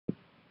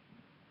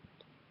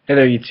Hey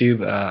there,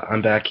 YouTube.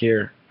 I'm back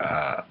here.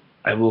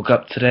 I woke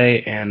up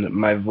today and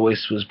my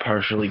voice was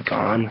partially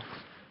gone.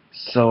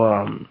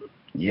 So,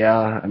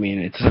 yeah, I mean,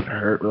 it doesn't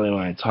hurt really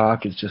when I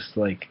talk. It's just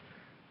like,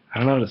 I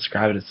don't know how to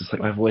describe it. It's just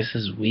like my voice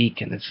is weak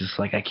and it's just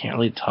like I can't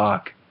really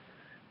talk.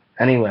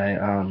 Anyway,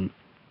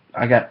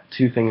 I got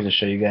two things to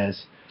show you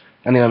guys.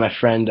 Anyway, my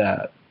friend,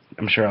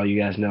 I'm sure all you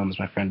guys know him as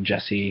my friend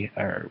Jesse,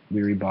 or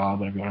Weary Bob,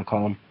 whatever you want to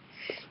call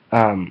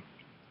him.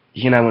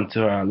 He and I went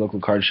to our local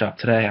card shop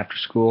today after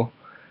school,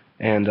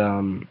 and,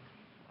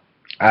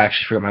 I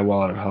actually forgot my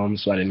wallet at home,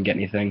 so I didn't get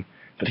anything.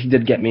 But he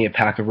did get me a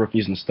pack of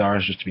rookies and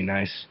stars just to be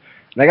nice.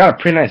 And I got a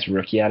pretty nice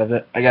rookie out of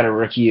it. I got a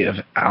rookie of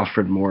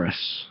Alfred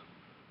Morris.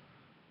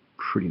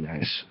 Pretty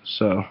nice.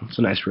 So, it's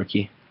a nice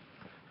rookie.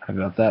 Happy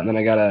about that. And then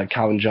I got a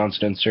Calvin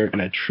Johnson insert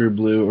and a True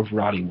Blue of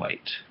Roddy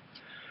White.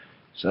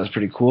 So that's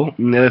pretty cool.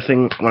 And the other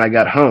thing, when I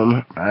got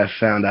home, I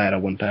found I had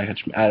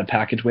a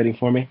package waiting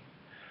for me.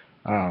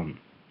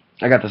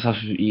 I got this off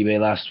of eBay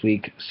last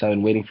week, so I've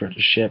been waiting for it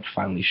to ship.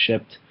 Finally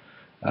shipped.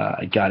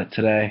 I got it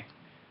today.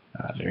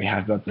 Very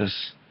happy about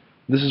this.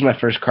 This is my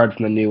first card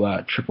from the new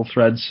Triple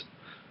Threads.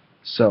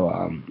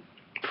 So,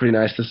 pretty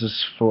nice. This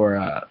is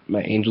for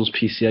my Angels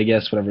PC, I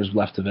guess, whatever's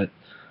left of it.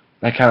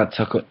 I kind of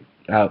took it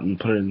out and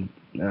put it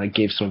in,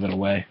 gave some of it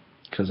away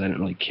because I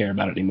didn't really care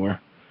about it anymore.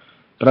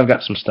 But I've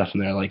got some stuff in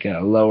there, like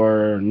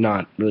lower,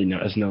 not really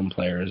as known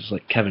players,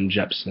 like Kevin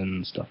Jepson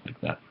and stuff like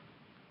that.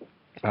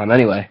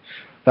 Anyway,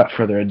 without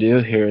further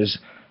ado, here's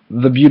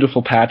the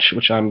beautiful patch,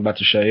 which I'm about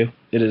to show you.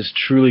 It is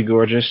truly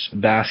gorgeous.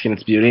 Bask in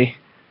its beauty.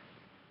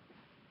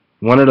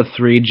 1 out of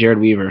 3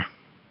 Jered Weaver.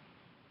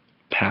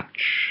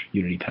 Patch.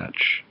 Unity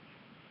patch.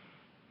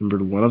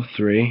 Numbered 1 of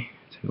 3.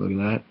 Take a look at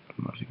that. I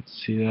don't know if you can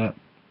see that.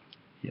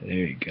 Yeah, there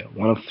you go.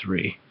 1 of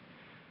 3.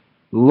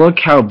 Look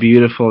how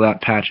beautiful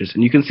that patch is.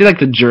 And you can see like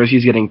the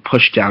jersey's getting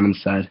pushed down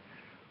inside.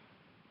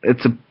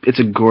 It's an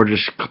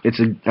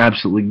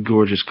absolutely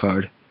gorgeous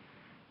card.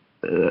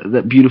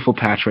 That beautiful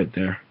patch right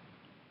there.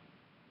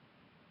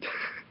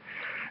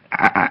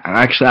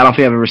 Actually, I don't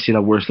think I've ever seen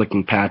a worse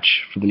looking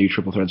patch for the new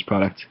Triple Threads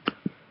product.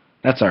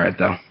 That's alright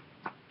though.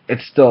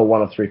 It's still a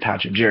 1 of 3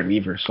 patch of Jered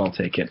Weaver, so I'll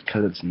take it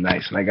because it's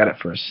nice, and I got it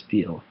for a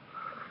steal.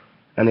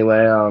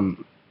 Anyway,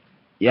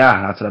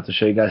 yeah, that's what I have to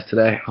show you guys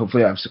today.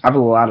 Hopefully, I have a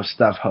lot of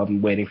stuff I've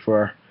been waiting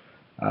for.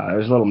 There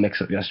was a little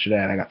mix-up yesterday,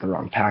 and I got the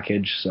wrong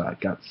package, so it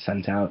got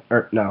sent out.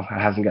 Or, no,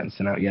 it hasn't gotten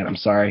sent out yet. I'm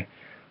sorry.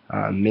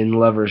 Min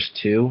Lovers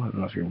 2. I don't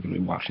know if you're going to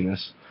be watching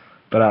this.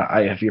 But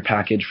I have your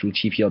package from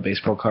TPL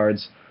Baseball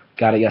Cards.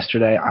 Got it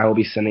yesterday. I will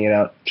be sending it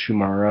out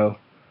tomorrow.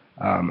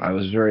 I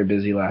was very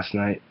busy last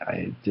night.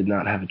 I did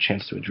not have a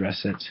chance to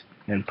address it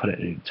and put it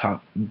in a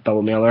top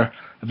bubble mailer.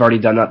 I've already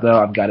done that, though.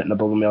 I've got it in a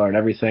bubble mailer and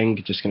everything.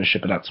 Just going to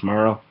ship it out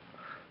tomorrow.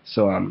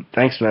 So,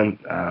 thanks, man.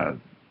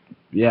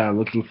 Yeah,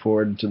 looking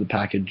forward to the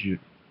package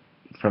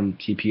from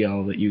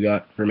TPL that you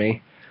got for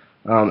me.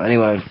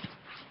 Anyway,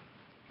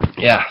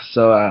 yeah,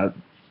 so,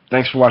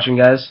 thanks for watching,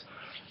 guys.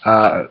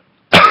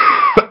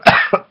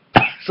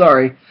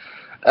 Sorry.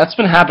 That's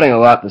been happening a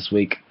lot this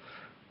week.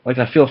 Like,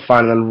 I feel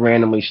fine and then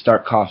randomly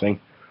start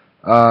coughing.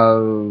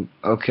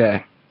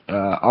 Okay.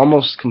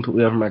 Almost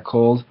completely over my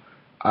cold.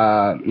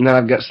 And then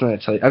I've got something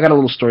to tell you. I've got a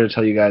little story to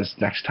tell you guys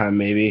next time,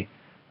 maybe.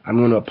 I'm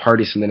going to a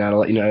party someday now to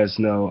let you guys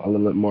know a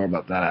little bit more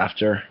about that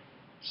after.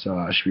 So,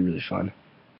 it should be really fun.